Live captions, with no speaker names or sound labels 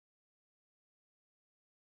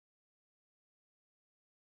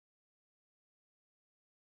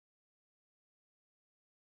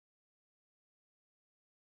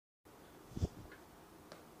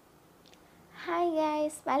Hi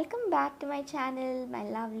guys, welcome back to my channel, my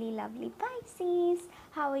lovely Pisces.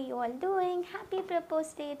 How are you all doing? Happy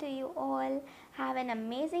Propose Day to you all. Have an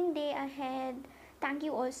amazing day ahead. Thank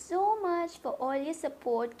you all so much for all your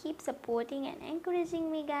support. Keep supporting and encouraging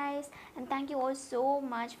me guys. And thank you all so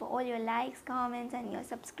much for all your likes, comments and your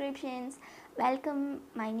subscriptions. Welcome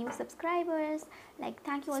my new subscribers.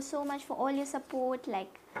 Thank you all so much for all your support.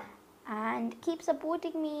 And keep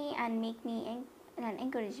supporting me and make me and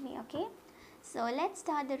encourage me, okay? So let's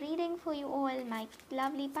start the reading for you all, my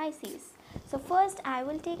lovely Pisces. So first I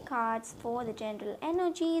will take cards for the general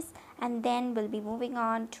energies and then we'll be moving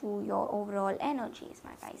on to your overall energies,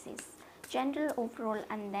 my Pisces. General, overall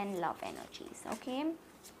and then love energies, okay?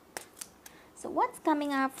 So what's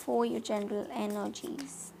coming up for your general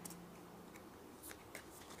energies?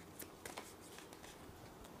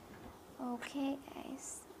 Okay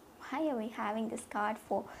guys, why are we having this card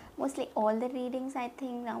for mostly all the readings? I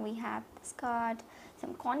think now we have this card,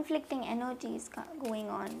 some conflicting energies going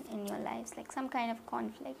on in your lives, like some kind of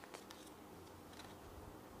conflict.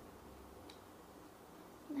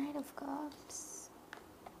 Knight of Cups.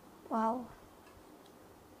 Wow.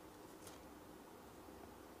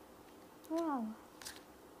 Wow.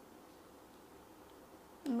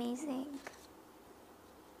 Amazing.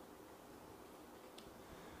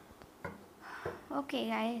 Okay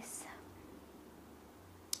guys,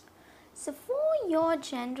 so for your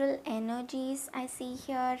general energies, I see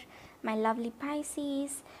here, my lovely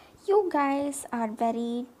Pisces, you guys are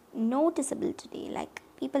very noticeable today. Like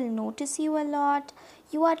people notice you a lot.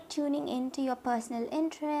 You are tuning into your personal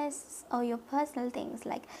interests or your personal things.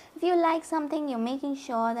 Like if you like something, you're making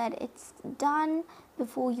sure that it's done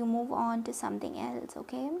before you move on to something else,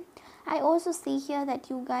 okay? I also see here that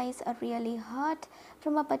you guys are really hurt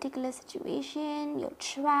from a particular situation. You're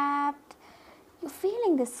trapped. You're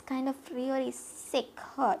feeling this kind of really sick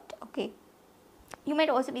hurt, okay? You might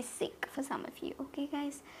also be sick for some of you, okay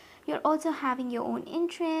guys? You're also having your own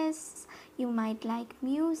interests. You might like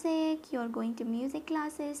music, you're going to music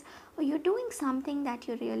classes, or you're doing something that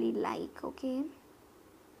you really like, okay?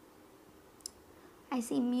 I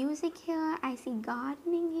see music here, I see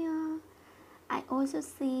gardening here. I also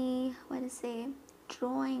see,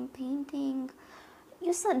 drawing, painting.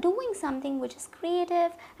 You're doing something which is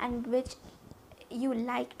creative and which you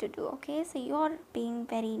like to do, okay? So you're being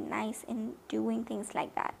very nice in doing things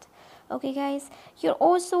like that, okay guys? You're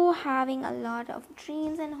also having a lot of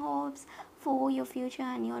dreams and hopes for your future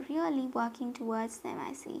and you're really working towards them,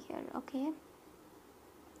 I see here, okay?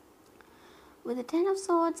 With the Ten of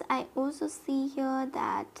Swords, I also see here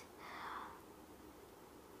that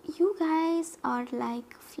you guys are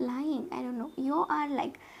like flying. I don't know, you are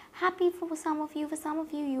like happy for some of you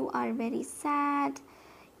you are very sad.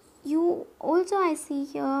 You also, I see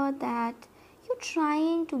here that you're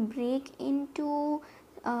trying to break into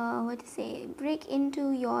break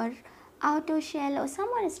into your outer shell, or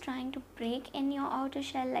someone is trying to break in your outer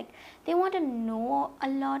shell. Like they want to know a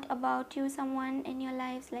lot about you. Someone in your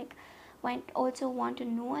lives like might also want to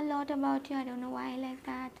know a lot about you. I don't know why like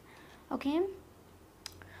that, okay?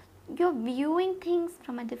 You're viewing things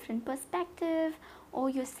from a different perspective, or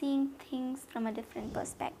you're seeing things from a different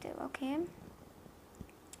perspective, okay?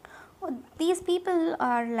 These people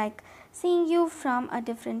are like seeing you from a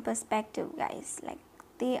different perspective, guys. Like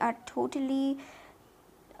they are totally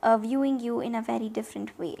viewing you in a very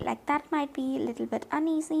different way. Like that might be a little bit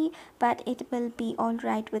uneasy, but it will be all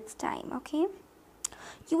right with time, okay?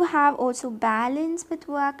 You have also balance with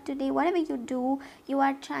work today. Whatever you do, you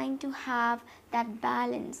are trying to have that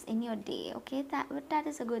balance in your day, okay? That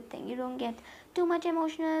is a good thing. You don't get too much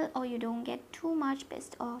emotional or you don't get too much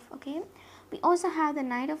pissed off, okay? We also have the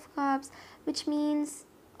Knight of Cups, which means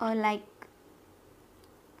like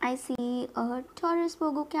I see a Taurus,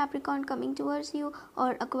 Virgo, Capricorn coming towards you,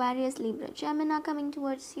 or Aquarius, Libra, Gemini coming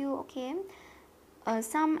towards you, okay?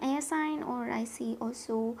 Some air sign, or I see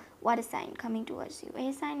also water sign coming towards you.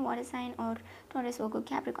 Air sign, water sign, or Taurus, Virgo,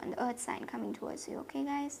 Capricorn, the earth sign coming towards you, okay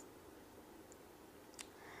guys?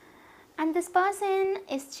 And this person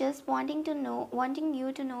is just wanting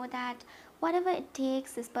you to know that whatever it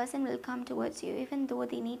takes, this person will come towards you, even though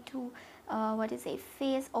they need to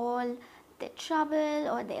face all their trouble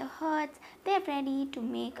or their hurts. They're ready to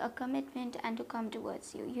make a commitment and to come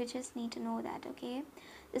towards you. You just need to know that, okay?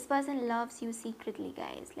 This person loves you secretly,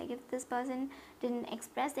 guys. Like if this person didn't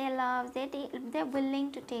express their love, they're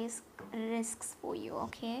willing to take risks for you,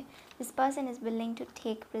 okay? This person is willing to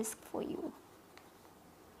take risk for you.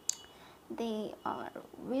 They are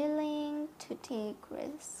willing to take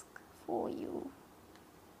risk for you,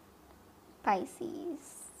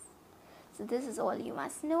 Pisces. So this is all you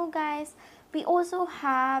must know, guys. We also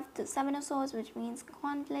have the Seven of Swords, which means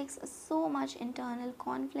conflicts, so much internal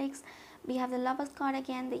conflicts. We have the Lovers card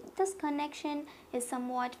again. This connection is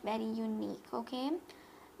somewhat very unique, okay?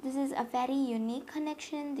 This is a very unique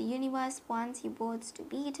connection. The universe wants you both to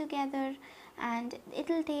be together, and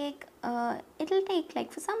it'll take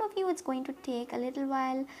like, for some of you it's going to take a little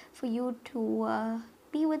while for you to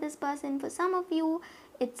be with this person. For some of you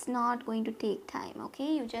it's not going to take time,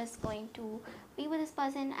 okay? You're just going to be with this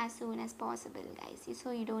person as soon as possible, guys.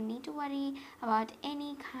 So you don't need to worry about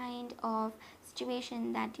any kind of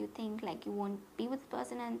situation that you think like you won't be with the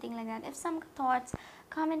person, anything like that. If some thoughts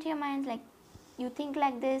come into your mind like you think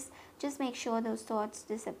like this, just make sure those thoughts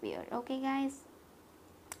disappear, okay, guys?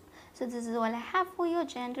 So this is all I have for your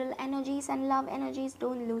general energies and love energies.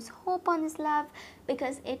 Don't lose hope on this love,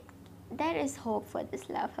 because there is hope for this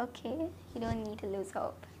love, okay? You don't need to lose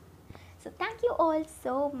hope. So thank you all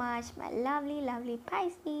so much, my lovely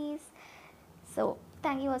Pisces. So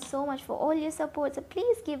thank you all so much for all your support. So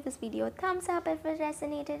please give this video a thumbs up if it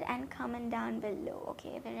resonated, and comment down below,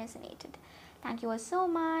 okay, if it resonated. Thank you all so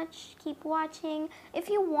much. Keep watching. If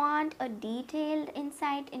you want a detailed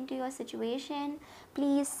insight into your situation,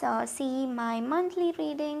 please see my monthly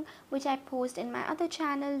reading, which I post in my other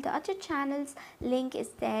channel. The other channel's link is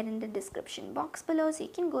there in the description box below, so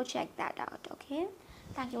you can go check that out, okay?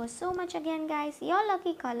 Thank you all so much again, guys. Your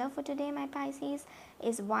lucky color for today, my Pisces,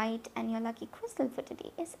 is white, and your lucky crystal for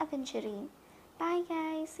today is aventurine. Bye,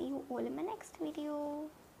 guys. See you all in my next video.